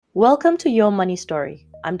Welcome to Your Money Story.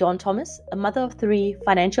 I'm Dawn Thomas, a mother of three,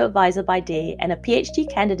 financial advisor by day, and a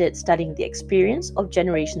PhD candidate studying the experience of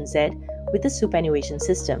Generation Z with the superannuation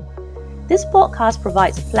system. This podcast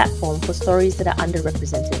provides a platform for stories that are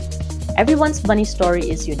underrepresented. Everyone's money story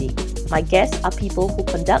is unique. My guests are people who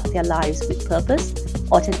conduct their lives with purpose,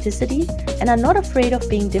 authenticity, and are not afraid of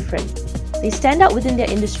being different. They stand out within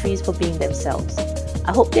their industries for being themselves.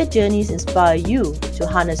 I hope their journeys inspire you to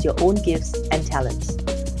harness your own gifts and talents.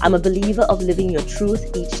 I'm a believer of living your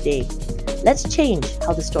truth each day. Let's change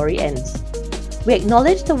how the story ends. We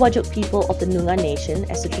acknowledge the Whadjuk people of the Noongar Nation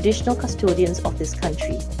as the traditional custodians of this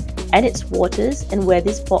country, and its waters and where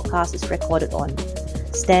this podcast is recorded on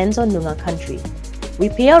stands on Noongar country. We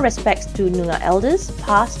pay our respects to Noongar elders,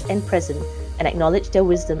 past and present, and acknowledge their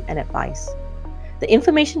wisdom and advice. The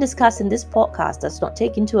information discussed in this podcast does not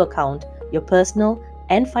take into account your personal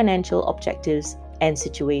and financial objectives and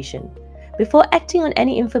situation. Before acting on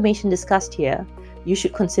any information discussed here, you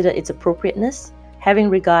should consider its appropriateness, having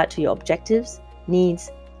regard to your objectives, needs,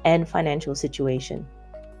 and financial situation.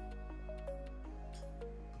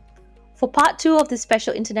 For part 2 of this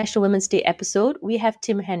special International Women's Day episode, we have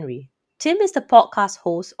Tim Henry. Tim is the podcast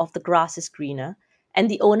host of The Grass is Greener and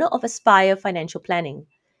the owner of Aspire Financial Planning.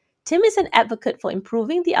 Tim is an advocate for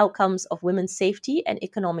improving the outcomes of women's safety and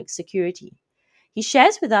economic security. He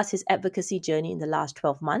shares with us his advocacy journey in the last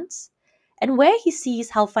 12 months and where he sees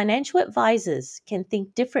how financial advisors can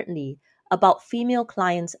think differently about female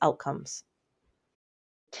clients' outcomes.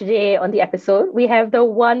 Today on the episode, we have the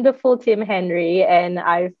wonderful Tim Henry, and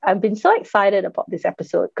I've been so excited about this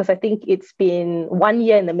episode because I think it's been 1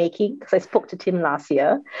 year in the making because I spoke to Tim last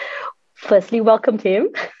year. Firstly, welcome, Tim.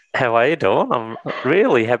 How are you, Dawn? I'm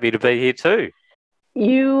really happy to be here too.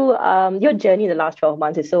 Your journey in the last 12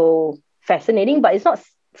 months is so fascinating, but it's not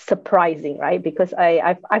surprising, right? Because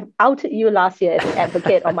I've outed you last year as an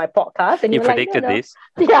advocate on my podcast, and you you're predicted like, this.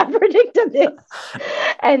 Yeah, I predicted this.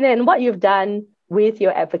 And then what you've done with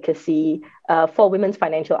your advocacy for women's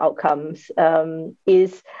financial outcomes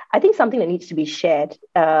is, I think, something that needs to be shared.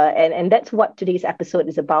 And that's what today's episode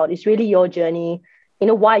is about. It's really your journey,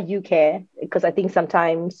 why you care, because I think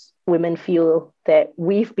sometimes women feel that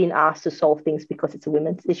we've been asked to solve things because it's a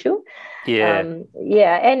women's issue. Yeah. And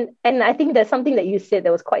I think there's something that you said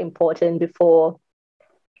that was quite important before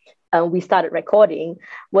we started recording,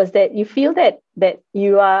 was that you feel that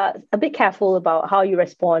you are a bit careful about how you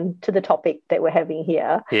respond to the topic that we're having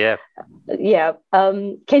here. Yeah.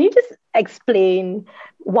 Can you just explain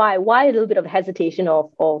why a little bit of hesitation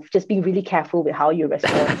of just being really careful with how you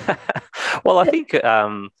respond? Well, I think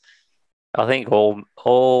all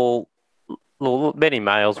many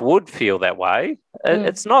males would feel that way.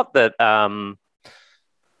 It's not that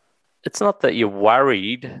you're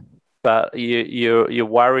worried, but you're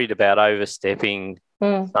worried about overstepping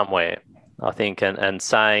somewhere, I think, and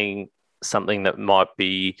saying something that might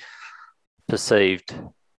be perceived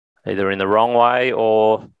either in the wrong way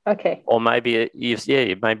or maybe you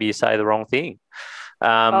say the wrong thing.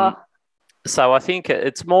 So I think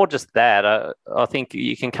it's more just that. I think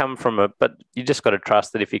you can come from but you just got to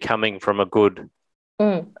trust that if you're coming from a good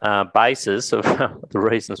basis of the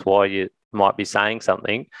reasons why you might be saying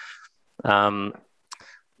something. I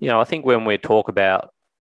think when we talk about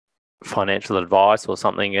financial advice or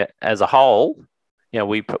something as a whole,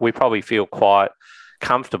 we probably feel quite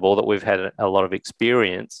comfortable that we've had a lot of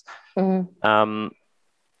experience.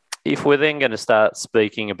 If we're then going to start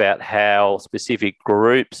speaking about how specific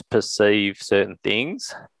groups perceive certain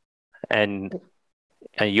things, and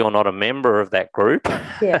you're not a member of that group,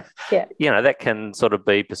 that can sort of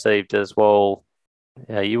be perceived as, well,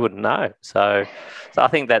 you wouldn't know. So I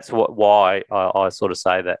think that's why I sort of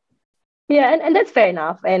say that. Yeah, and that's fair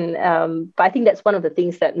enough. And but I think that's one of the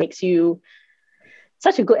things that makes you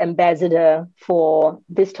such a good ambassador for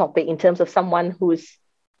this topic, in terms of someone who's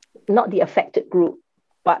not the affected group,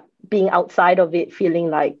 but being outside of it,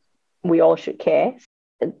 feeling like we all should care.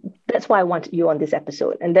 That's why I wanted you on this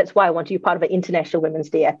episode. And that's why I want you part of an International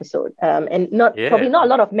Women's Day episode. Probably not a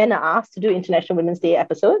lot of men are asked to do International Women's Day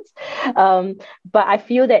episodes. But I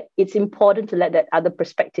feel that it's important to let that other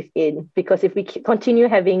perspective in, because if we continue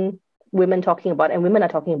having women talking about it, and women are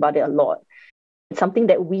talking about it a lot, it's something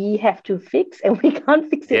that we have to fix, and we can't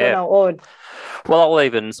fix it on our own. Well, I'll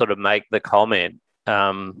even sort of make the comment,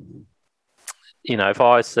 if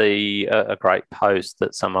I see a great post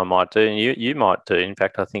that someone might do, and you might do, in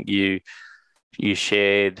fact, I think you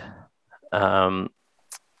shared the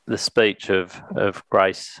speech of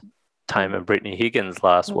Grace Tame and Brittany Higgins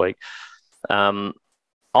last week. I'm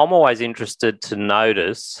always interested to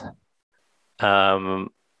notice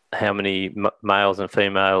how many males and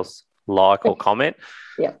females like or comment.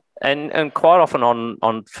 Yeah. And quite often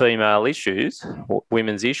on female issues,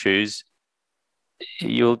 women's issues,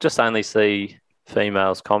 you'll just only see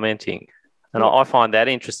females commenting. And I find that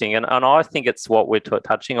interesting. And I think it's what we're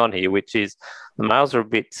touching on here, which is the males are a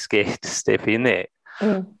bit scared to step in there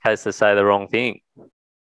in case they say the wrong thing,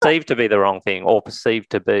 perceived to be the wrong thing, or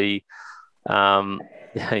perceived to be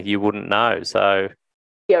you wouldn't know. So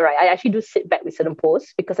you're right. I actually do sit back with certain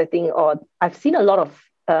posts because I think, I've seen a lot of,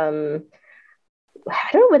 I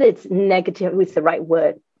don't know whether it's negative is the right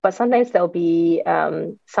word, but sometimes there'll be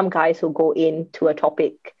some guys who go into a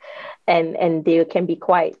topic and they can be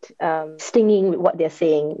quite stinging with what they're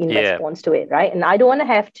saying in response to it, right? And I don't want to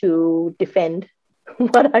have to defend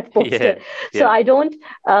what I posted. So I don't,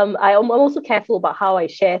 I'm also careful about how I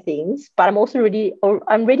share things, but I'm also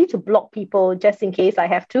I'm ready to block people just in case I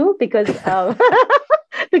have to, because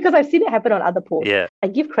because I've seen it happen on other posts. Yeah. I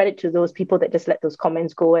give credit to those people that just let those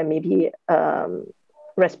comments go and maybe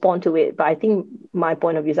respond to it. But I think my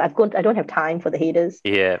point of view is I don't have time for the haters.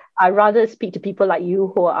 Yeah. I'd rather speak to people like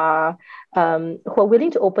you who are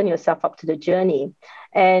willing to open yourself up to the journey.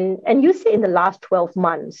 And you say in the last 12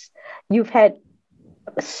 months, you've had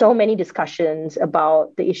so many discussions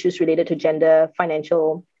about the issues related to gender,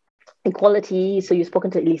 financial equality. So you've spoken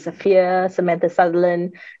to Elisa Fear, Samantha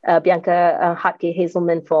Sutherland, Bianca Hartke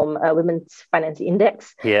Hazelman from Women's Finance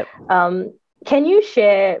Index. Yep. Can you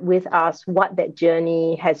share with us what that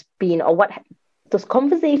journey has been, or what those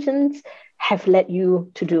conversations have led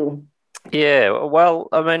you to do? Yeah, well,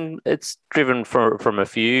 I mean, it's driven from a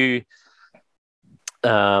few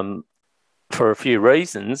for a few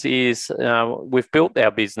reasons. Is we've built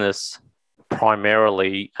our business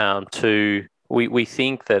primarily we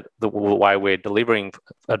think that the way we're delivering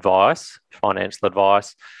advice, financial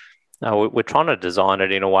advice, we're trying to design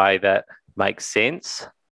it in a way that makes sense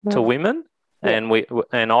to women. Yeah.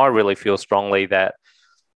 And I really feel strongly that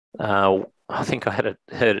I think I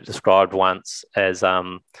heard it described once as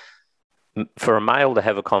for a male to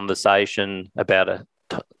have a conversation about a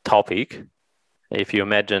topic, if you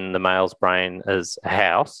imagine the male's brain as a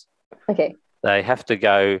house, they have to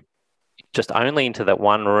go just only into that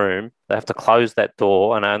one room. They have to close that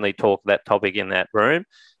door and only talk that topic in that room.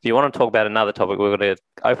 If you want to talk about another topic, we've got to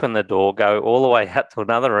open the door, go all the way out to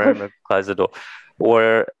another room and close the door.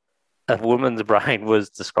 Or a woman's brain was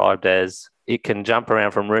described as it can jump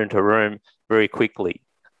around from room to room very quickly.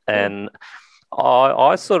 And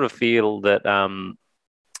I sort of feel that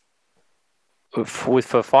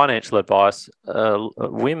for financial advice,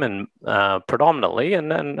 women predominantly,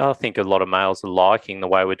 and I think a lot of males are liking the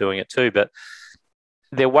way we're doing it too, but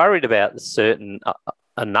they're worried about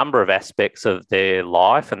a number of aspects of their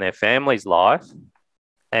life and their family's life.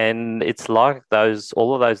 And it's like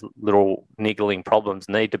all of those little niggling problems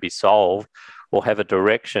need to be solved or have a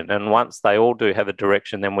direction. And once they all do have a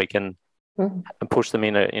direction, then we can push them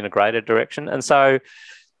in a greater direction. And so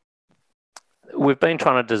we've been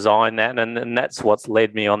trying to design that, and that's what's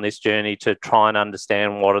led me on this journey to try and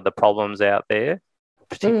understand what are the problems out there,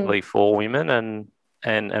 particularly for women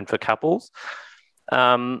and for couples.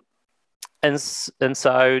 And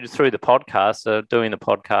so through the podcast, doing the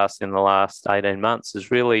podcast in the last 18 months has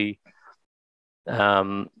really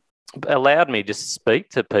allowed me to speak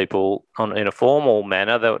to people in a formal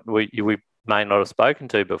manner that we may not have spoken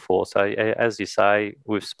to before. So as you say,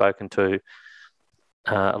 we've spoken to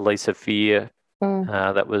Elisa Fear.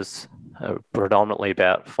 That was predominantly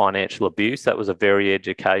about financial abuse. That was a very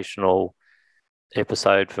educational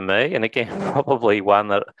episode for me. And again, probably one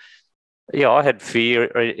that, I had fear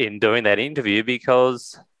in doing that interview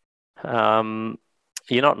because you're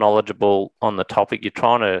not knowledgeable on the topic. You're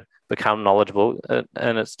trying to become knowledgeable,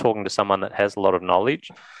 and it's talking to someone that has a lot of knowledge.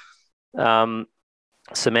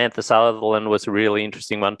 Samantha Sutherland was a really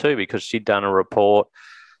interesting one too, because she'd done a report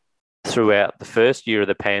throughout the first year of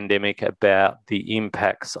the pandemic about the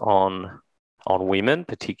impacts on women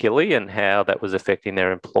particularly, and how that was affecting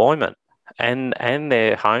their employment and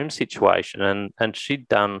their home situation. And she'd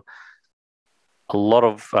done a lot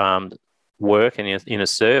of work in a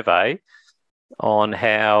survey on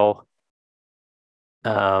how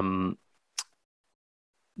a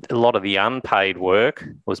lot of the unpaid work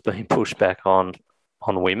was being pushed back on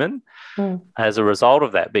women as a result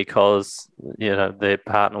of that, because their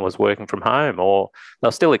partner was working from home, or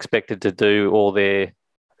they're still expected to do all their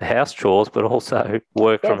house chores but also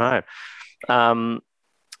work from home.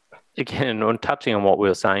 Again, when touching on what we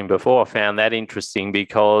were saying before, I found that interesting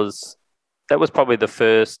because that was probably the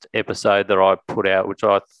first episode that I put out, which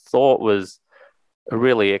I thought was a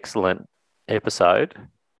really excellent episode.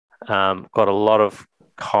 Got a lot of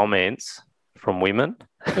comments from women.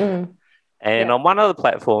 And on one of the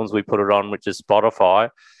platforms we put it on, which is Spotify,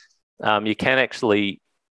 you can actually,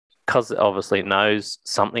 because obviously it knows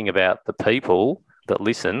something about the people that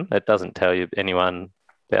listen. It doesn't tell you anyone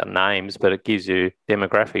about names, but it gives you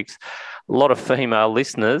demographics. A lot of female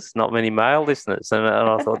listeners, not many male listeners. And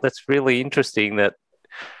I thought that's really interesting that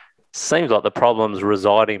seems like the problem's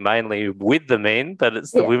residing mainly with the men, but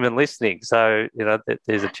it's the women listening. So,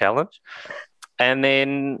 there's a challenge. And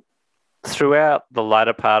then throughout the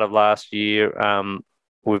latter part of last year,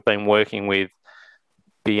 we've been working with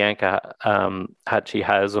Bianca Hachi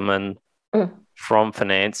Hazelman from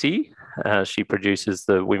Financy. She produces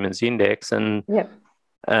the Women's Index, and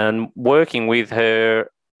working with her,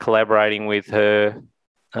 collaborating with her,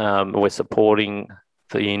 we're supporting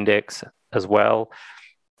the index as well.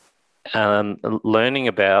 Learning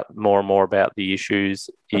about more and more about the issues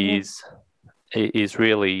is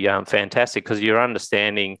really fantastic, because you're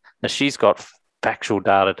understanding that she's got factual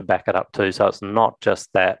data to back it up too. So it's not just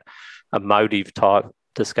that emotive type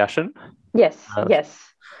discussion. Yes.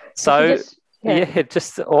 So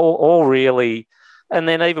just all really. And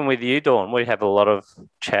then even with you, Dawn, we have a lot of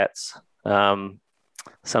chats,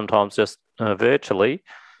 sometimes just virtually,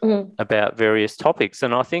 about various topics.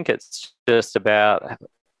 And I think it's just about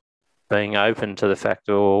being open to the fact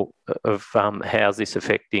of how's this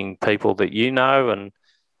affecting people that you know, and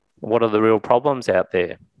what are the real problems out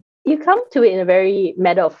there. You come to it in a very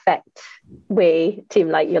matter-of-fact way, Tim,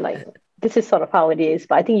 you're like, this is sort of how it is.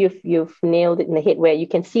 But I think you've nailed it in the head, where you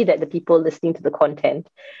can see that the people listening to the content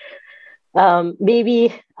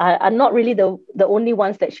maybe are not really the only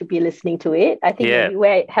ones that should be listening to it. I think maybe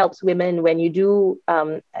where it helps women, when you do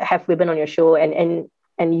have women on your show and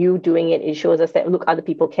you doing it, it shows us that, look, other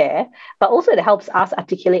people care. But also it helps us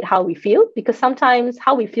articulate how we feel, because sometimes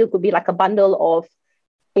how we feel could be like a bundle of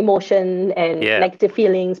emotion and negative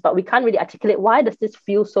feelings, but we can't really articulate, why does this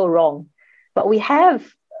feel so wrong? But we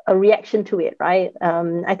have a reaction to it, right?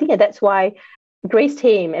 I think that's why Grace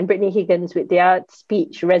Tame and Brittany Higgins, with their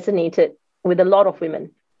speech, resonated with a lot of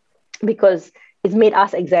women, because it's made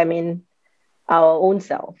us examine our own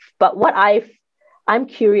self. But what I'm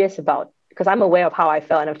curious about, because I'm aware of how I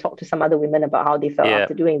felt, and I've talked to some other women about how they felt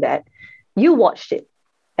after doing that. You watched it,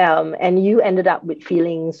 and you ended up with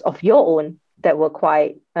feelings of your own that were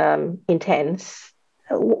quite intense.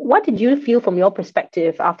 What did you feel from your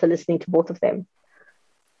perspective after listening to both of them?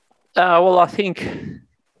 Well, I think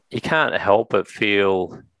you can't help but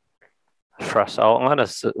feel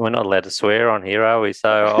frustrated. We're not allowed to swear on here, are we? So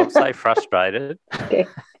I'll say frustrated. Okay.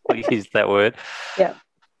 We use that word. Yeah.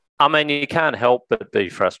 I mean, you can't help but be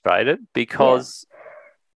frustrated, because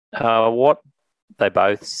what they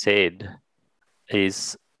both said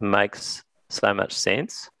makes so much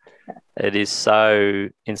sense. It is so,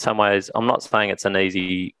 in some ways, I'm not saying it's an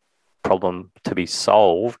easy problem to be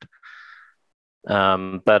solved,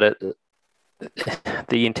 but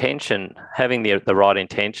the intention, having the right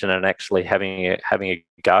intention and actually having a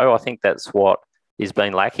go, I think that's what is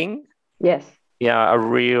been lacking. Yes. A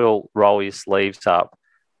real roll your sleeves up,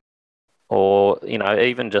 or,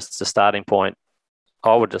 even just a starting point.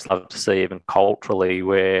 I would just love to see, even culturally,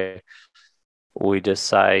 where we just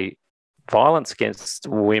say violence against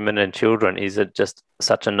women and children is just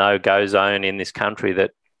such a no-go zone in this country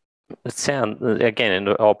that it sounds, again, and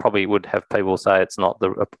I probably would have people say it's not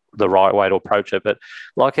the right way to approach it, but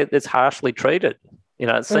it's harshly treated.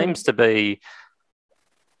 It seems to be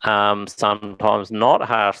sometimes not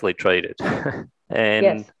harshly treated.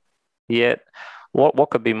 And yet what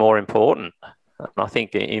could be more important? And I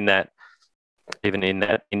think in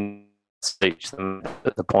speech,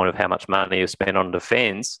 the point of how much money is spent on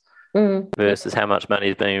defence versus how much money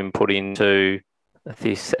is being put into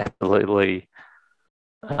this absolutely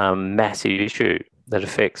massive issue that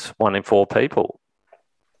affects 1 in 4 people.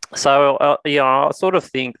 So, I sort of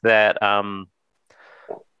think that I've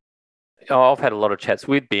had a lot of chats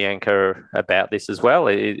with Bianca about this as well.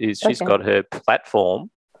 She's got her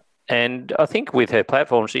platform, and I think with her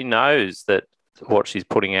platform, she knows that what she's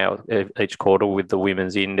putting out each quarter with the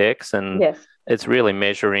Women's Index, and it's really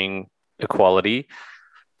measuring equality.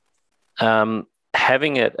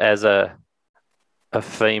 Having it as a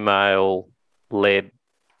female-led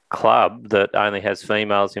club that only has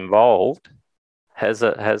females involved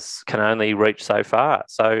can only reach so far.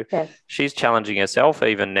 So she's challenging herself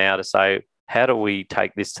even now to say, how do we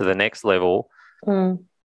take this to the next level? And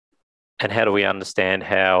how do we understand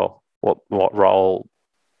what role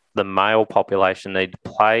the male population need to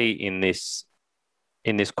play in this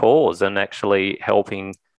cause, and actually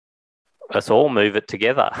helping us all move it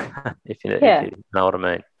together, if you know what I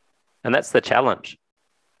mean. And that's the challenge.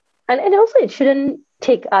 And also, it shouldn't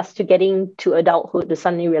take us to getting to adulthood to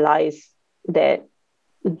suddenly realize that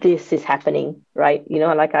this is happening, right? You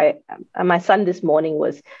know, like my son this morning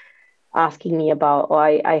was asking me about, or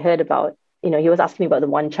I heard about, you know, he was asking me about the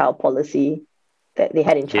one child policy that they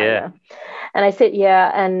had in China. And I said,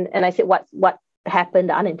 yeah. And I said, what happened,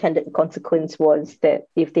 the unintended consequence was that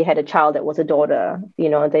if they had a child that was a daughter, you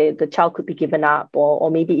know, the child could be given up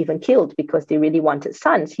or maybe even killed because they really wanted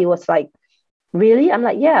sons. He was like, really? I'm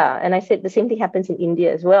like, yeah. And I said, the same thing happens in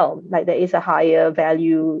India as well. Like there is a higher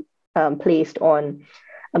value placed on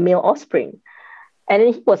a male offspring. And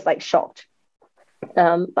then he was like shocked.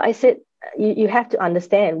 But I said, you have to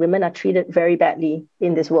understand women are treated very badly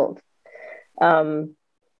in this world. And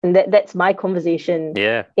that's my conversation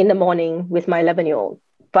in the morning with my 11-year-old.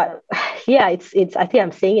 But yeah, it's I think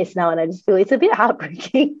I'm saying it now and I just feel it's a bit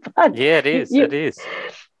heartbreaking. But yeah, it is. It is.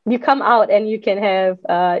 You come out and you can have,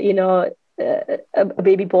 a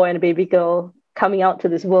baby boy and a baby girl coming out to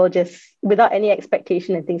this world just without any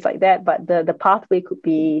expectation and things like that. But the pathway could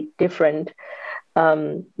be different.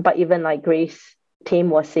 But even like Grace Tame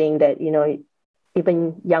was saying that, you know,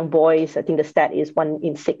 even young boys, I think the stat is 1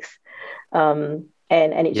 in 6. And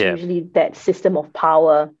it's usually that system of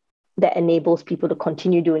power that enables people to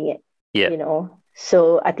continue doing it. You know,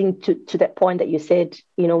 so I think to that point that you said,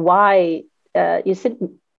 you know, why you said,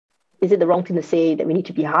 is it the wrong thing to say that we need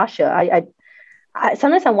to be harsher? I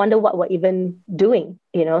sometimes I wonder what we're even doing,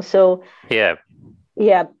 you know. So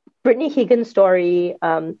Brittany Higgins' story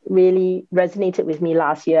really resonated with me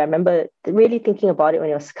last year. I remember really thinking about it when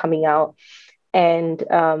it was coming out. And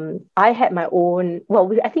I had my own,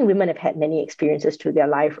 I think women have had many experiences through their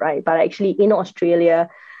life, right? But actually in Australia,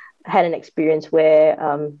 I had an experience where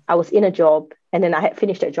I was in a job and then I had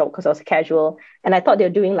finished that job because I was a casual and I thought they were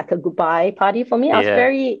doing like a goodbye party for me. I was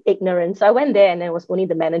very ignorant. So I went there and then it was only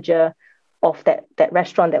the manager of that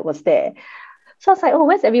restaurant that was there. So I was like, oh,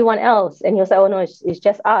 where's everyone else? And he was like, oh, no, it's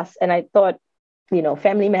just us. And I thought, you know,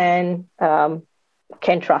 family man,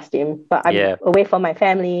 can't trust him, but I'm away from my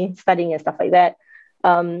family, studying and stuff like that.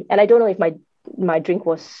 And I don't know if my drink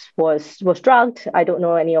was drugged. I don't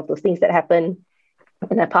know any of those things that happened.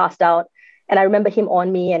 And I passed out. And I remember him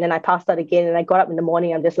on me, and then I passed out again. And I got up in the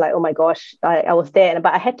morning. I'm just like, oh my gosh, I was there.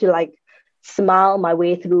 But I had to like smile my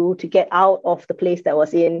way through to get out of the place that I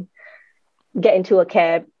was in, get into a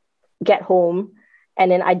cab, get home. And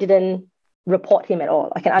then I didn't report him at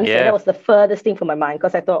all. I can understand that was the furthest thing from my mind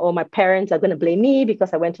because I thought, oh, my parents are going to blame me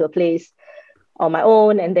because I went to a place on my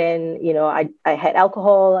own. And then, you know, I had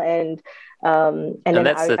alcohol and then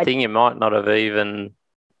that's the thing, you might not have even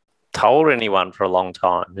told anyone for a long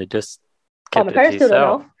time. They just kept my parents it to still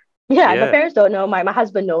yourself. don't know. Yeah, my parents don't know. My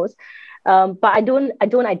husband knows. But I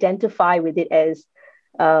don't identify with it as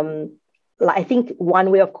like, I think one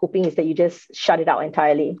way of coping is that you just shut it out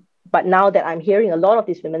entirely. But now that I'm hearing a lot of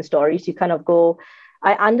these women's stories, you kind of go,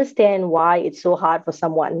 I understand why it's so hard for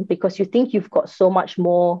someone because you think you've got so much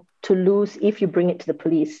more to lose if you bring it to the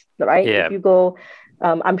police, right? Yeah. If you go,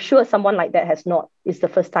 I'm sure someone like that it's the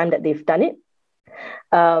first time that they've done it.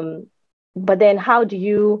 But then how do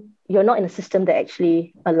you're not in a system that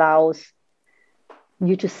actually allows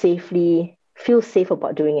you to safely feel safe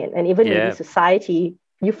about doing it. And even maybe society,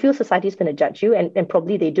 you feel society is going to judge you and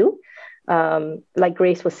probably they do. Like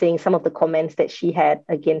Grace was saying, some of the comments that she had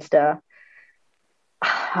against her,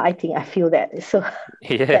 I feel that. So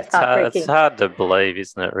it's hard to believe,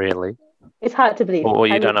 isn't it, really? It's hard to believe. Or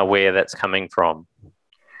you don't know where that's coming from.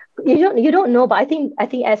 You don't know, but I think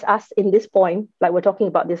as us in this point, like we're talking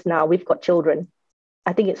about this now, we've got children.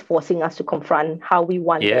 I think it's forcing us to confront how we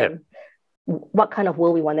want them, what kind of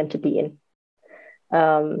world we want them to be in.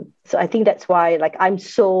 So I think that's why, like, I'm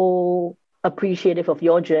so appreciative of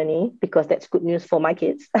your journey because that's good news for my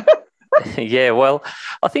kids. Yeah, well,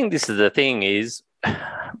 I think this is the thing is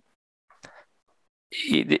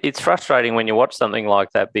it's frustrating when you watch something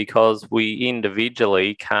like that because we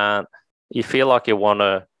individually can't, you feel like you want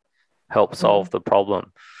to help solve the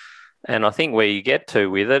problem. And I think where you get to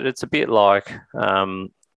with it, it's a bit like, not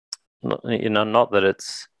that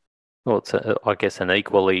it's, I guess an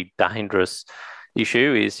equally dangerous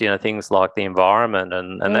issue is, things like the environment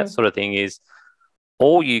and that sort of thing is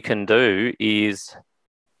all you can do is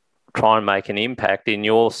try and make an impact in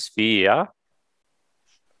your sphere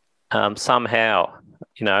somehow,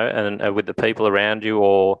 and with the people around you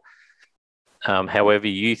or however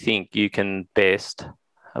you think you can best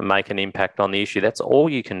make an impact on the issue. That's all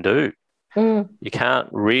you can do. You can't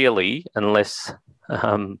really, unless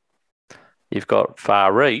you've got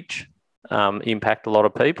far reach, impact a lot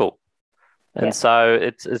of people. And so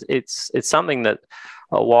it's something that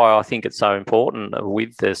why I think it's so important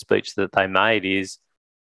with the speech that they made is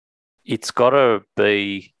it's got to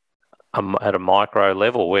be at a micro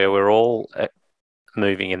level where we're all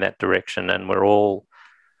moving in that direction, and we're all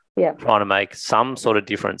trying to make some sort of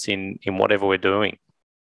difference in whatever we're doing.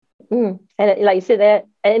 And like you said there,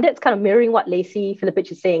 and that's kind of mirroring what Lacey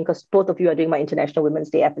Philippich is saying, because both of you are doing my International Women's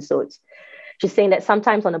Day episodes. She's saying that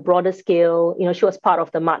sometimes on a broader scale, she was part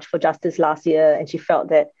of the March for Justice last year, and she felt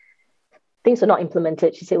that things were not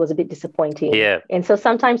implemented. She said it was a bit disappointing. Yeah. And so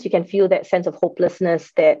sometimes you can feel that sense of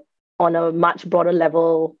hopelessness that on a much broader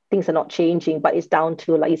level, things are not changing, but it's down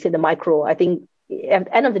to, like you said, the micro. I think at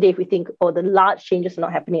the end of the day, if we think, the large changes are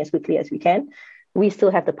not happening as quickly as we can, we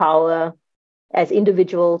still have the power as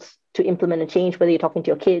individuals to implement a change, whether you're talking to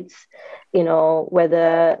your kids,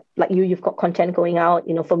 whether like you've got content going out,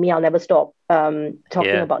 for me, I'll never stop talking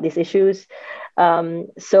about these issues.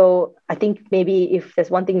 So I think maybe if there's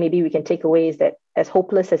one thing maybe we can take away is that as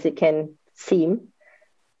hopeless as it can seem,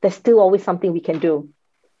 there's still always something we can do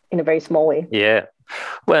in a very small way. Yeah.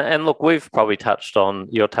 Well, and look,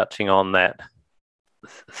 you're touching on that,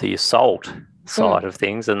 the assault side of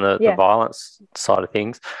things and the violence side of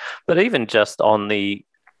things, but even just on the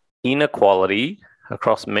inequality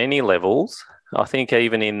across many levels, I think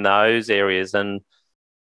even in those areas, and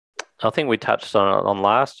I think we touched on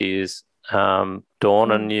last year's Dawn,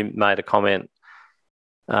 and you made a comment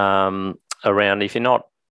around if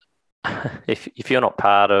you're not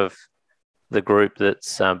part of the group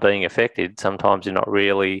that's being affected, sometimes you're not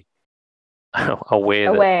really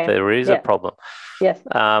aware that there is a problem. Yes.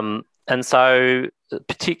 And so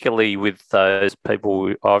particularly with those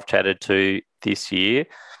people I've chatted to this year,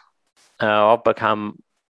 I've become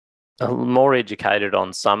more educated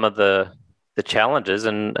on some of the challenges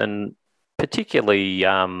and particularly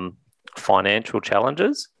financial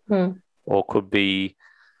challenges, or could be,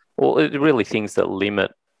 really things that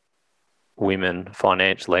limit women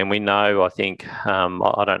financially. And we know, I think,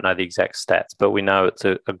 I don't know the exact stats, but we know it's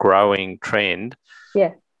a growing trend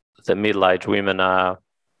that middle-aged women are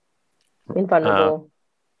in vulnerable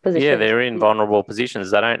positions. Yeah, they're in vulnerable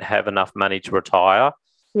positions. They don't have enough money to retire.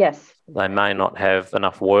 Yes. They may not have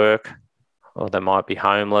enough work, or they might be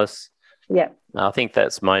homeless. Yeah. I think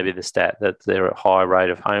that's maybe the stat, that there are a high rate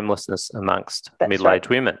of homelessness amongst middle-aged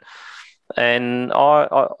women. And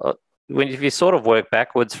if you sort of work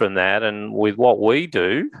backwards from that, and with what we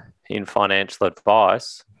do in financial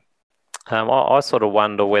advice, I sort of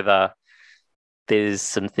wonder whether there's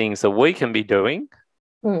some things that we can be doing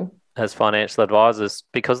as financial advisors,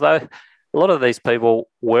 because a lot of these people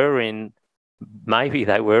were in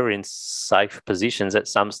safe positions at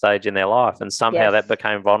some stage in their life, and somehow that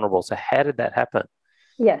became vulnerable. So how did that happen?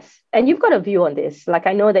 Yes. And you've got a view on this. Like,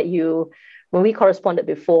 I know that when we corresponded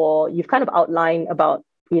before, you've kind of outlined about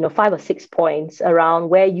 5 or 6 points around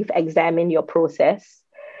where you've examined your process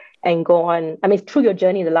and go on, through your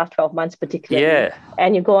journey in the last 12 months particularly. Yeah.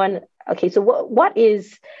 And you go on, okay, so what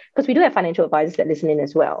is, because we do have financial advisors that listen in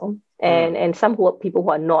as well. And some people who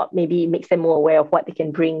are not, maybe makes them more aware of what they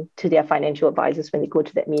can bring to their financial advisors when they go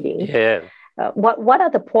to that meeting. Yeah. What are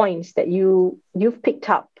the points that you've picked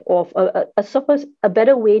up of a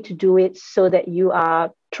better way to do it, so that you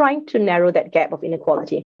are trying to narrow that gap of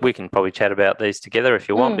inequality? We can probably chat about these together if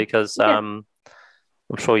you want, because I'm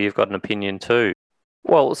sure you've got an opinion too.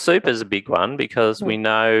 Well, super is a big one, because we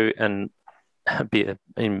know, and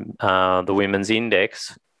in the Women's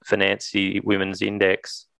Index, Financy Women's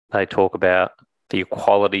Index, they talk about the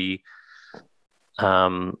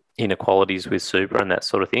inequalities with super and that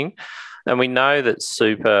sort of thing. And we know that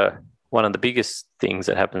super, one of the biggest things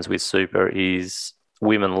that happens with super is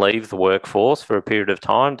women leave the workforce for a period of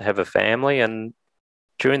time to have a family, and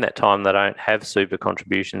during that time they don't have super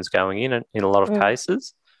contributions going in a lot of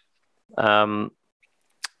cases.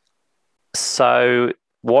 So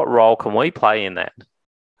what role can we play in that?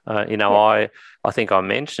 I think I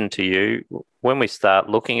mentioned to you, when we start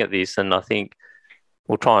looking at this, and I think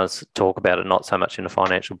we'll try and talk about it not so much in a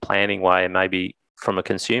financial planning way, and maybe from a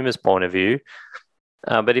consumer's point of view,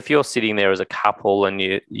 but if you're sitting there as a couple and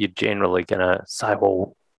you're generally going to say,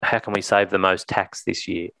 well, how can we save the most tax this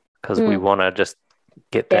year? Because we want to just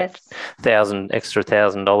get that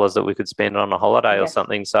 $1,000 that we could spend on a holiday or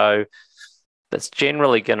something. So that's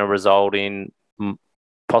generally going to result in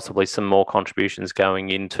possibly some more contributions going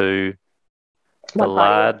into the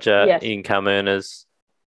larger income earners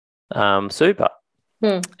super.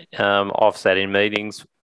 I've sat in meetings,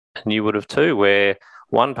 and you would have too, where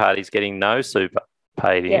one party's getting no super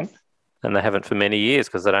paid in, and they haven't for many years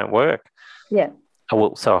because they don't work. Yeah.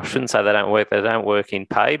 Well, so I shouldn't say they don't work. They don't work in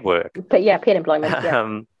paid work. But paid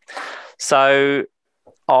employment. So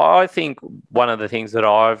I think one of the things that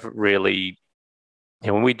I've really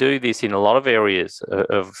when we do this in a lot of areas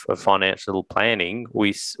of financial planning,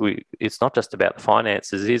 it's not just about the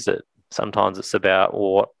finances, is it? Sometimes it's about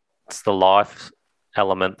what's the life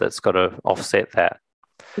element that's got to offset that.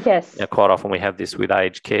 Yes. Quite often we have this with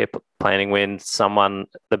aged care planning when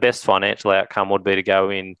the best financial outcome would be to go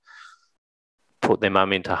in, put their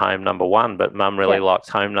mum into home number 1, but mum really likes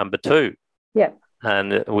home number 2. Yeah.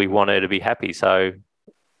 And we want her to be happy. So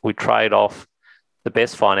we trade off the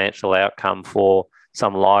best financial outcome for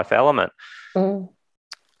some life element.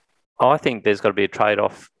 I think there's got to be a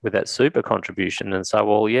trade-off with that super contribution. And so,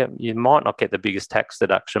 well, yeah, you might not get the biggest tax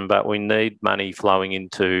deduction, but we need money flowing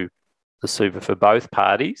into the super for both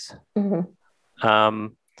parties, so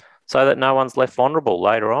that no one's left vulnerable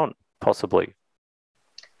later on, possibly.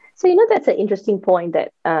 So, that's an interesting point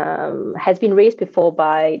that has been raised before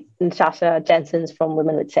by Natasha Jensen from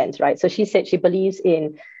Women with Sense, right? So she said she believes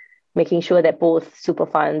in making sure that both super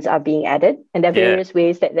funds are being added. And there are various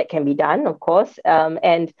ways that can be done, of course.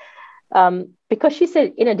 Because she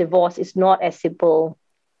said in a divorce, it's not as simple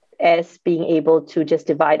as being able to just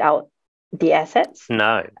divide out the assets.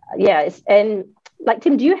 No. Yeah. And like,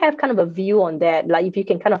 Tim, do you have kind of a view on that? Like, if you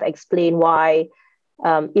can kind of explain why,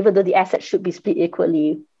 even though the assets should be split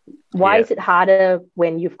equally, why is it harder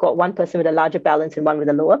when you've got one person with a larger balance and one with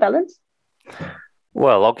a lower balance?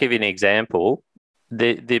 Well, I'll give you an example.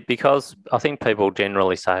 Because I think people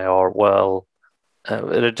generally say, oh, well,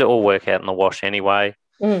 it'll all work out in the wash anyway.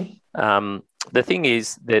 The thing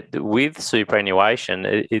is that with superannuation,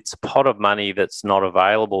 it's a pot of money that's not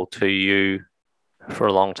available to you for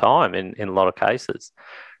a long time in a lot of cases.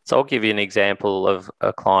 So I'll give you an example of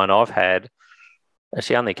a client I've had.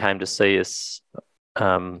 She only came to see us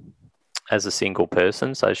as a single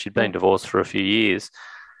person, so she'd been divorced for a few years.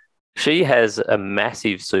 She has a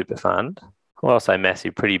massive super fund. Well, I'll say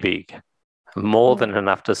massive, pretty big, more than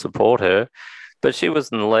enough to support her, but she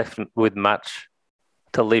wasn't left with much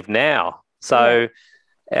to live now. So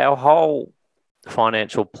our whole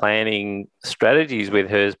financial planning strategies with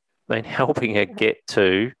her has been helping her get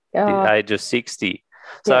to the age of 60.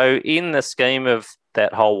 So in the scheme of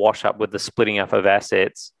that whole wash up with the splitting up of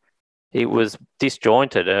assets, it was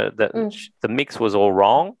disjointed. The mix was all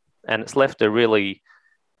wrong, and it's left her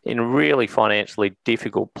in a really financially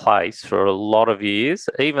difficult place for a lot of years,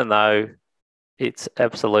 even though it's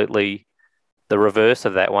absolutely the reverse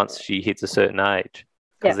of that once she hits a certain age,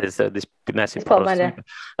 because there's this massive pot of super.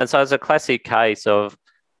 And so it's a classic case of,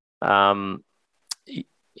 in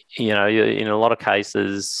a lot of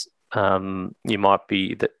cases, you might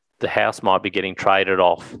be that the house might be getting traded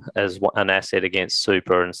off as an asset against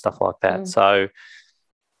super and stuff like that. So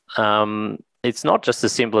it's not just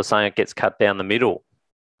as simple as saying it gets cut down the middle.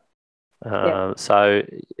 So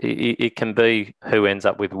it can be who ends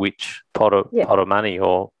up with which pot of money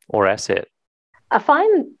or asset. I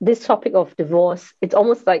find this topic of divorce, it's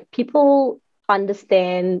almost like people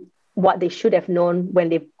understand what they should have known when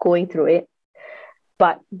they're going through it.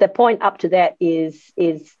 But the point up to that is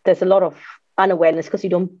there's a lot of unawareness because you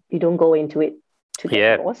don't go into it to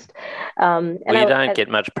get divorced. You don't get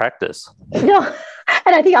much practice. No.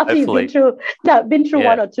 And I think after Hopefully. you've been through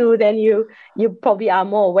one or two, then you probably are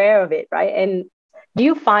more aware of it, right? And do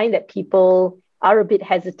you find that people are a bit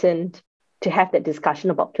hesitant to have that discussion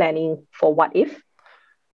about planning for what if?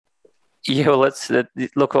 Yeah, well,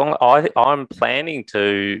 look, I'm planning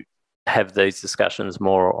to have these discussions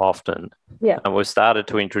more often. Yeah. And we've started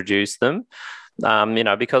to introduce them,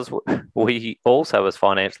 because we also, as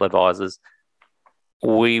financial advisors,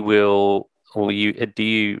 do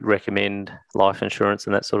you recommend life insurance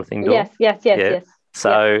and that sort of thing? Yes.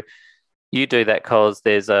 So you do that because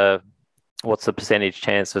there's what's the percentage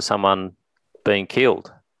chance of someone being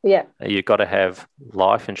killed? Yeah. You've got to have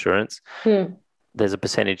life insurance. There's a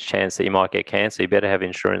percentage chance that you might get cancer. You better have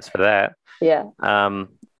insurance for that. Yeah. I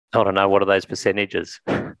don't know. What are those percentages?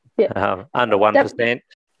 Yeah. Under 1%.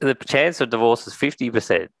 The chance of divorce is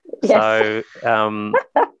 50%. Yes. So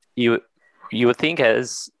you would think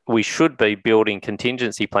as we should be building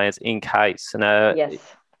contingency plans in case. And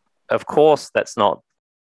of course, that's not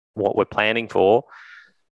what we're planning for.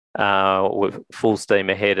 We're full steam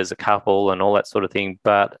ahead as a couple and all that sort of thing.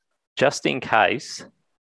 But just in case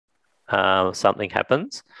something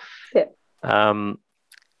happens,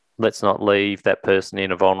 let's not leave that person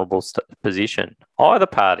in a vulnerable position. Either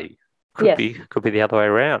party could be the other way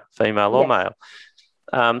around, female or male.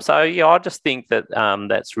 I just think that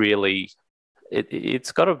that's really.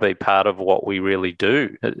 It's got to be part of what we really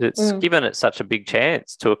do. It's given it such a big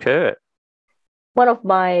chance to occur. One of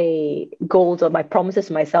my goals or my promises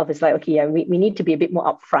to myself is like, we need to be a bit more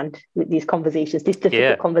upfront with these conversations, these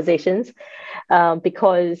difficult conversations,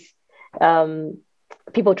 because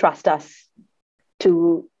people trust us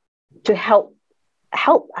to help,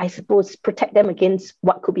 I suppose, protect them against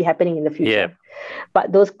what could be happening in the future. Yeah.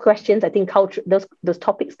 But those questions, I think, those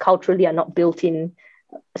topics culturally are not built in.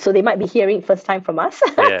 So they might be hearing first time from us.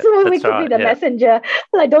 Yeah, so we could be the messenger.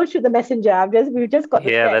 Like, don't shoot the messenger. We've just got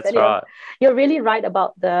the stats. That's right. You're really right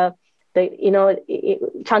about the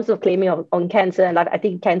chances of claiming on cancer. And I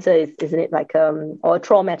think cancer isn't it like or a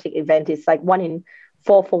traumatic event is like 1 in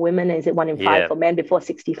 4 for women, is it 1 in 5 for men before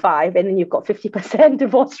 65, and then you've got 50%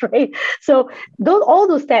 divorce rate. So all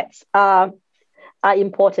those stats are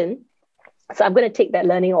important. So I'm going to take that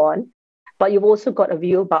learning on. But you've also got a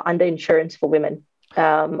view about underinsurance for women,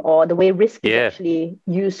 or the way risk is actually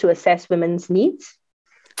used to assess women's needs.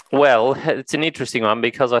 Well, it's an interesting one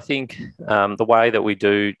because I think the way that we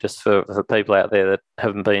do, just for people out there that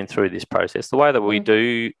haven't been through this process, the way that we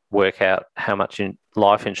do work out how much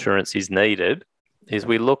life insurance is needed is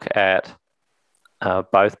we look at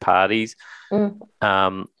both parties,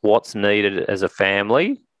 what's needed as a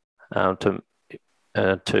family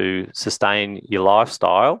to sustain your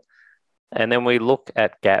lifestyle, and then we look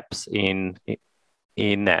at gaps in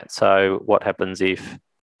that. So what happens if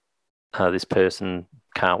this person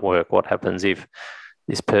can't work? What happens if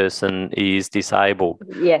this person is disabled?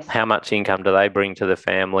 Yes. How much income do they bring to the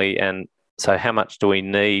family? And so how much do we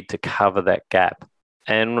need to cover that gap?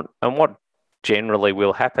 And what generally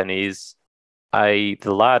will happen is the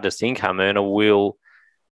largest income earner will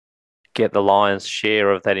get the lion's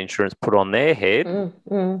share of that insurance put on their head.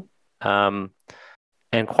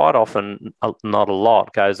 And quite often, not a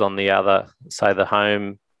lot goes on the other, say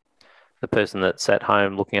the person that's at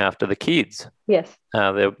home looking after the kids. Yes.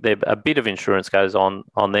 A bit of insurance goes on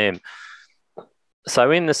them.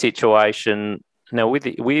 So in the situation, now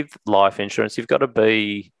with life insurance, you've got to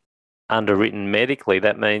be underwritten medically.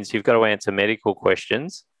 That means you've got to answer medical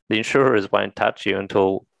questions. The insurers won't touch you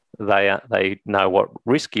until they know what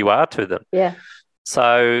risk you are to them. Yeah.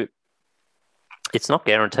 So it's not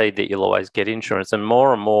guaranteed that you'll always get insurance. And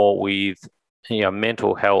more with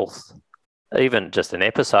mental health, even just an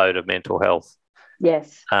episode of mental health.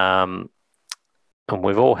 Yes. And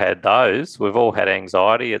we've all had those. We've all had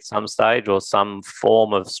anxiety at some stage or some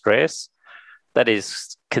form of stress. That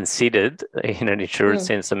is considered in an insurance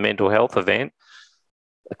sense a mental health event.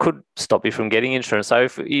 It could stop you from getting insurance. So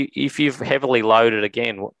if you've heavily loaded,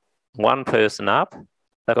 again, one person up,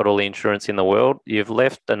 they've got all the insurance in the world, you've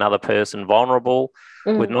left another person vulnerable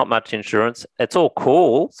with not much insurance. It's all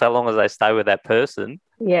cool so long as they stay with that person.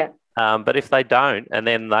 Yeah. But if they don't, and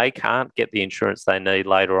then they can't get the insurance they need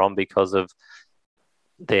later on because of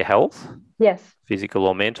their health, yes, physical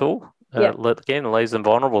or mental, again, it leaves them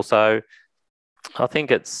vulnerable. So I think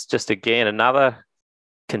it's just, again, another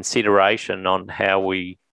consideration on how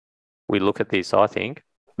we look at this, I think.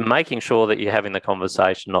 Making sure that you're having the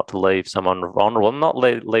conversation not to leave someone vulnerable, and not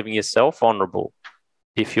leaving yourself vulnerable.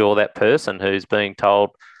 If you're that person who's being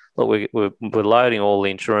told, look, we're loading all the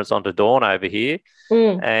insurance onto Dawn over here,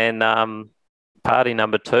 and party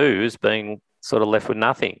number 2 is being sort of left with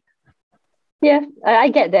nothing. Yeah, I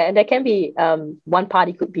get that. And there can be, one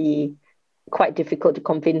party could be quite difficult to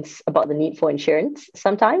convince about the need for insurance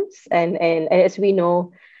sometimes. And as we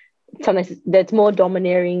know, sometimes there's more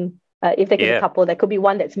domineering. If there can be a couple, there could be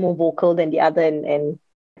one that's more vocal than the other and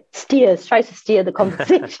tries to steer the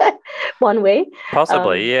conversation one way.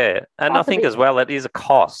 Possibly, yeah. And I think as well, it is a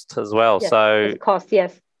cost as well. Yes, so it's a cost,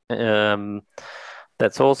 yes.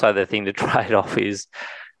 That's also the thing to trade off is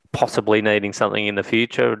possibly needing something in the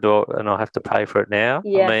future, and I have to pay for it now.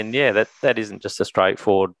 Yes. I mean, that isn't just a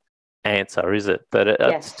straightforward answer, is it? But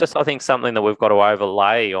it's just, I think, something that we've got to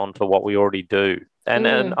overlay onto what we already do. And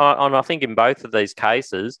I think in both of these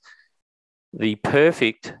cases, the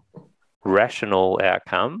perfect rational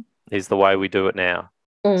outcome is the way we do it now.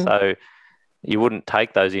 So you wouldn't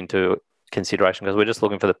take those into consideration because we're just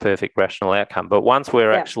looking for the perfect rational outcome. But once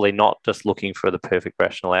we're actually not just looking for the perfect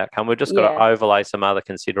rational outcome, we've just got to overlay some other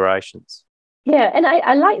considerations. Yeah, and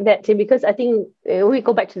I like that, Tim, because I think we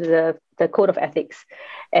go back to the code of ethics,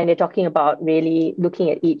 and they're talking about really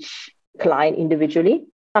looking at each client individually.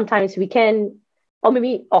 Sometimes we can, or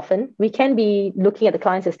maybe often, we can be looking at the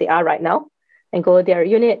clients as they are right now and go, they're a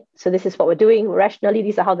unit, so this is what we're doing. Rationally,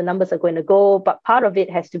 these are how the numbers are going to go. But part of it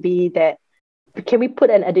has to be that, can we put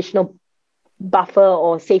an additional buffer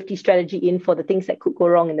or safety strategy in for the things that could go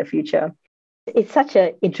wrong in the future? It's such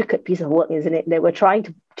an intricate piece of work, isn't it? That we're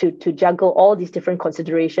trying to juggle all these different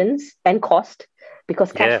considerations and cost,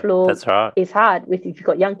 because cash flow is hard if you've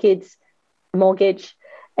got young kids, mortgage,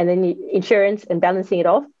 and then insurance and balancing it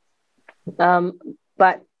off.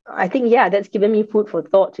 But I think, that's given me food for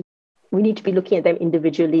thought we need to be looking at them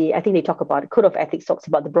individually. I think they talk about Code of Ethics talks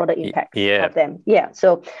about the broader impact of them. Yeah.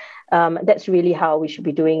 So that's really how we should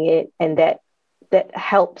be doing it. And that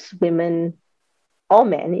helps women or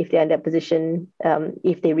men, if they're in that position,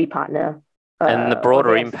 if they repartner. And the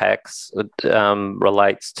broader impacts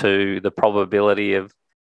relates to the probability of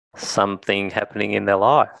something happening in their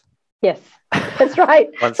life. Yes, that's right.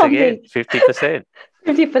 Once again, 50%.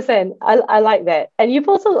 50%. I like that. And you've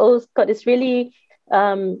also got this really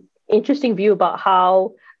interesting view about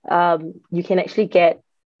how you can actually get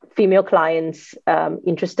female clients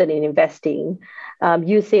interested in investing.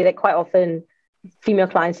 You say that quite often female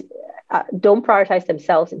clients don't prioritize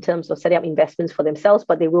themselves in terms of setting up investments for themselves,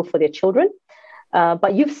 but they will for their children.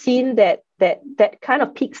 But you've seen that kind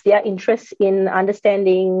of piques their interest in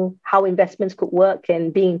understanding how investments could work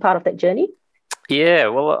and being part of that journey. Yeah,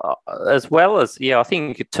 well, I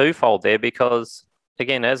think twofold there, because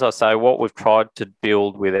again, as I say, what we've tried to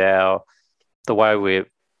build with the way we're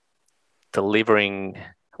delivering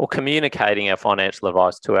or communicating our financial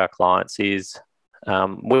advice to our clients is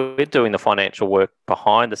we're doing the financial work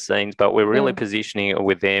behind the scenes, but we're really positioning it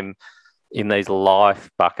with them in these life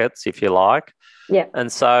buckets, if you like. Yeah.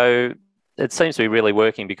 And so it seems to be really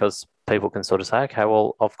working, because people can sort of say, okay,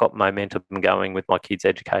 well, I've got momentum going with my kids'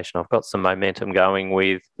 education. I've got some momentum going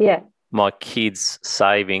with my kids'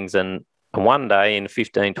 savings. And one day in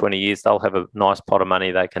 15, 20 years, they'll have a nice pot of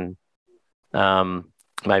money they can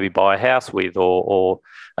maybe buy a house with or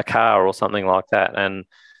a car or something like that. And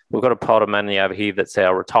we've got a pot of money over here that's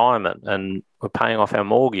our retirement, and we're paying off our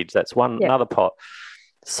mortgage. That's another pot.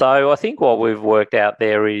 So I think what we've worked out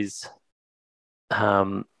there is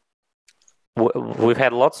we've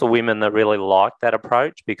had lots of women that really like that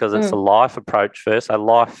approach, because it's a life approach first, a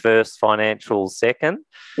life first, financial second.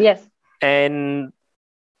 Yes. And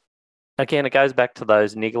again, it goes back to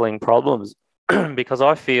those niggling problems because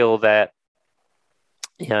I feel that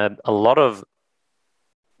a lot of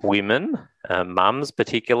women, mums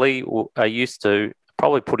particularly, are used to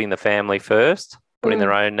probably putting the family first, putting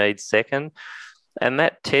their own needs second. And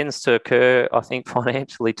that tends to occur, I think,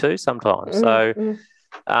 financially too sometimes. So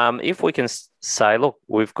if we can say, look,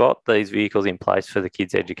 we've got these vehicles in place for the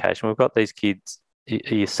kids' education, we've got these kids,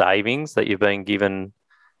 your savings that you've been given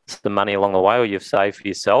some money along the way, or you've saved for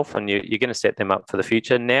yourself, and you're going to set them up for the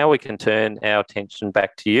future. Now we can turn our attention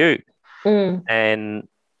back to you. And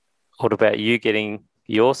what about you getting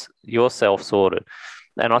yourself sorted?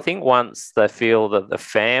 And I think once they feel that the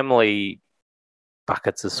family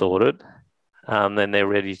buckets are sorted, then they're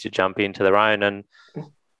ready to jump into their own.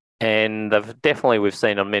 And we've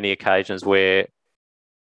seen on many occasions where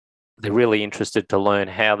they're really interested to learn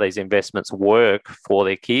how these investments work for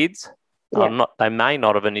their kids. They may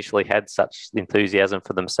not have initially had such enthusiasm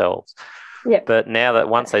for themselves. But now that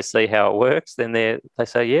once they see how it works, then they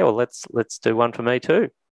say, yeah, well, let's do one for me too.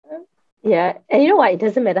 Yeah. And you know what? It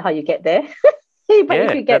doesn't matter how you get there. But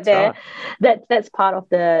if you get there, that's part of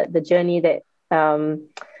the journey that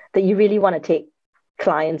you really want to take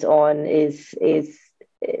clients on is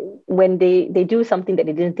when they do something that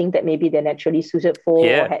they didn't think that maybe they're naturally suited for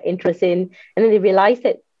or had interest in, and then they realize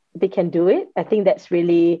that they can do it. I think that's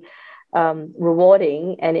really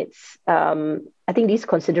rewarding. And it's I think these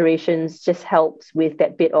considerations just helps with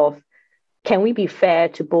that bit of, can we be fair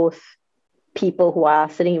to both people who are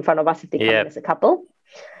sitting in front of us if they come in as a couple,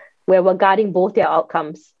 where we're guarding both their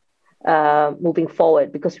outcomes moving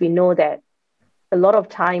forward, because we know that a lot of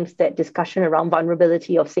times that discussion around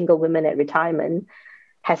vulnerability of single women at retirement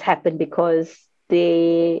has happened because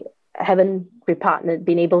they haven't repartnered,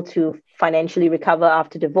 been able to financially recover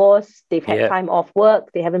after divorce. They've had time off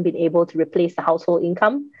work. They haven't been able to replace the household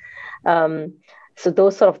income. So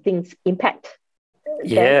those sort of things impact.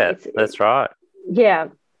 Yeah, that's right. Yeah.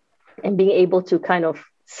 And being able to kind of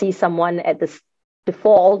see someone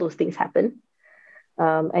before all those things happen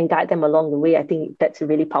and guide them along the way, I think that's a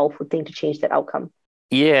really powerful thing to change that outcome.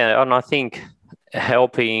 Yeah, and I think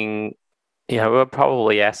helping, we're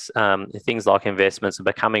probably things like investments are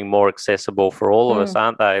becoming more accessible for all of us,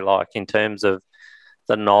 aren't they? Like in terms of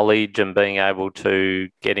the knowledge and being able to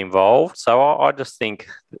get involved. So I just think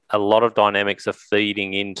a lot of dynamics are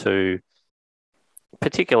feeding into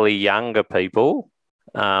particularly younger people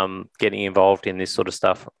getting involved in this sort of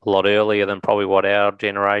stuff a lot earlier than probably what our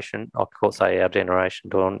generation, I could say our generation,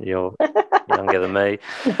 Dawn, you're younger than me,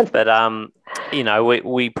 but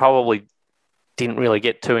we probably didn't really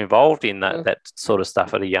get too involved in that sort of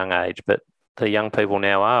stuff at a young age, but the young people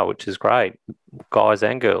now are, which is great, guys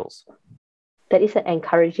and girls. That is an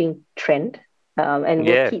encouraging trend, and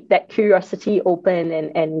we'll keep that curiosity open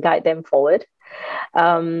and guide them forward.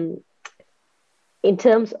 In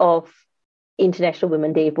terms of International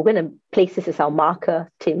Women's Day, we're going to place this as our marker,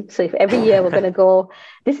 Tim. So if every year we're going to go,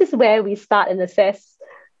 this is where we start and assess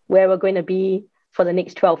where we're going to be for the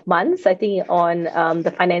next 12 months. I think on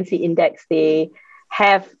the Financy Index, they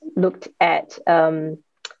have looked at the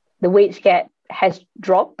wage gap has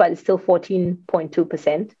dropped, but it's still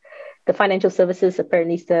 14.2%. The financial services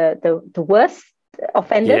apparently is the worst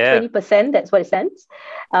offender, 20%, that's what it says.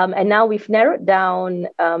 And now we've narrowed down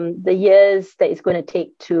the years that it's going to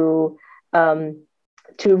take to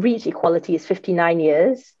reach equality is 59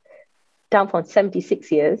 years, down from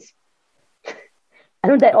 76 years. I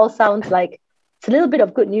know that all sounds like it's a little bit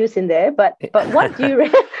of good news in there, but what do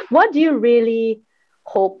you really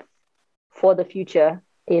hope for the future?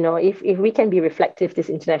 You know, if we can be reflective this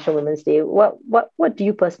International Women's Day, what do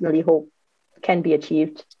you personally hope can be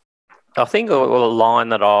achieved? I think a line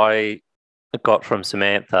that I got from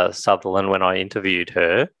Samantha Sutherland when I interviewed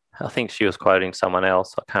her, I think she was quoting someone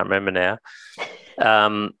else, I can't remember now,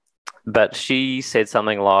 but she said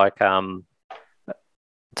something like,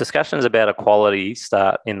 discussions about equality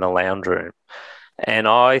start in the lounge room. And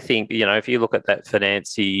I think, you know, if you look at that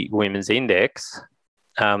Financy Women's Index,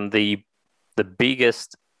 the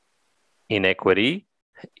biggest inequity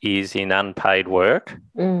is in unpaid work.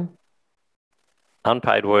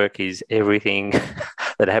 Unpaid work is everything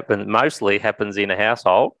that mostly happens in a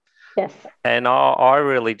household. Yes. And I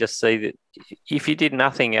really just see that if you did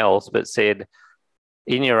nothing else but said,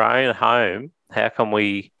 in your own home, how can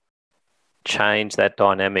we change that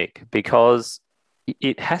dynamic? Because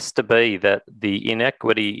it has to be that the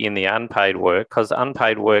inequity in the unpaid work, because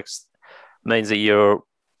unpaid work means that you're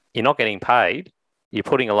not getting paid, you're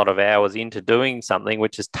putting a lot of hours into doing something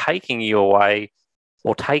which is taking you away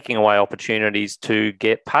or taking away opportunities to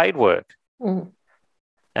get paid work.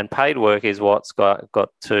 And paid work is what's going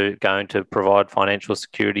to provide financial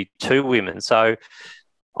security to women. So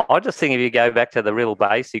I just think if you go back to the real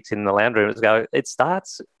basics in the lounge room, it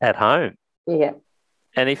starts at home. Yeah.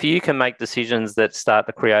 And if you can make decisions that start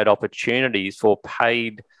to create opportunities for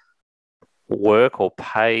paid work or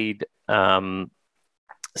paid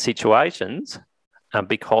situations,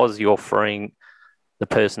 because you're freeing the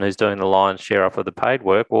person who's doing the lion's share off of the paid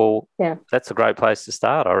work, well, that's a great place to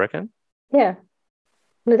start, I reckon. Yeah.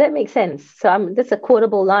 No, that makes sense. So that's a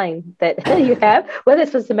quotable line that you have, whether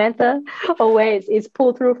it's for Samantha or where it's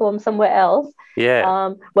pulled through from somewhere else.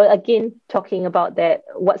 Yeah. Well, again, talking about that,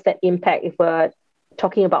 what's that impact if we're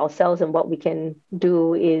talking about ourselves and what we can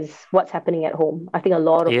do is what's happening at home. I think a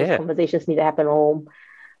lot of these conversations need to happen at home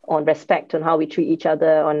on respect, on how we treat each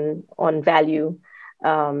other, on value.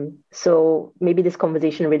 So maybe this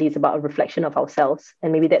conversation really is about a reflection of ourselves,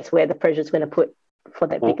 and maybe that's where the pressure is going to put for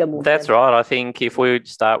that bigger movement. That's right. I think if we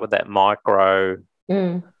start with that micro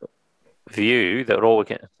view, that all we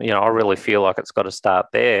can, I really feel like it's got to start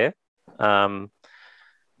there.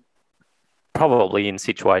 Probably in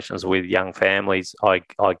situations with young families, I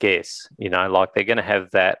guess, like they're going to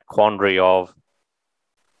have that quandary of,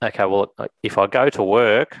 okay, well, if I go to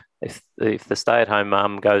work, if the stay-at-home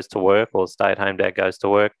mum goes to work or stay-at-home dad goes to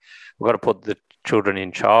work, we've got to put the children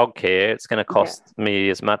in childcare. It's going to cost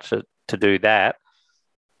me as much to do that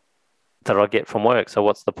I get from work. So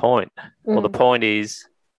what's the point? Well, the point is,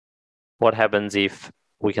 what happens if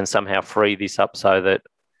we can somehow free this up so that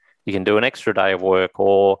you can do an extra day of work,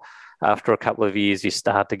 or after a couple of years you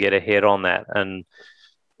start to get ahead on that? And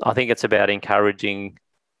I think it's about encouraging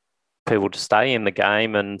people to stay in the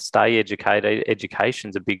game and stay educated.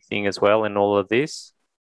 Education's a big thing as well in all of this.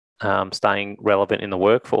 Staying relevant in the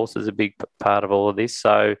workforce is a big part of all of this.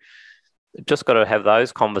 So just got to have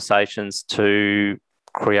those conversations to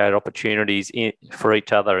create opportunities for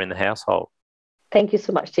each other in the household. Thank you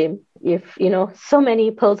so much, Tim. You've, so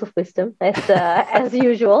many pearls of wisdom as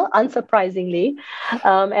usual, unsurprisingly.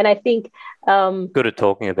 And I think good at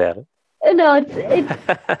talking about it. No,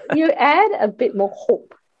 you add a bit more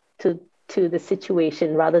hope to the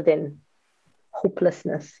situation rather than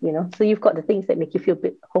hopelessness, So you've got the things that make you feel a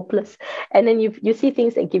bit hopeless, and then you see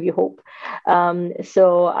things that give you hope.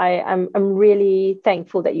 So I'm really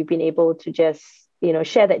thankful that you've been able to just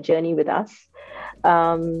share that journey with us.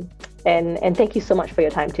 And thank you so much for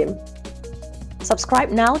your time, Tim.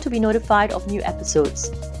 Subscribe now to be notified of new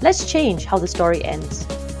episodes. Let's change how the story ends.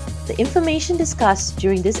 The information discussed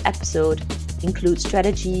during this episode includes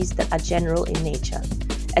strategies that are general in nature.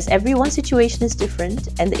 As everyone's situation is different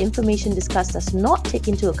and the information discussed does not take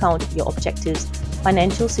into account your objectives,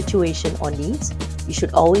 financial situation, or needs, you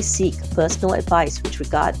should always seek personal advice with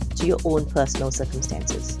regard to your own personal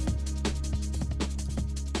circumstances.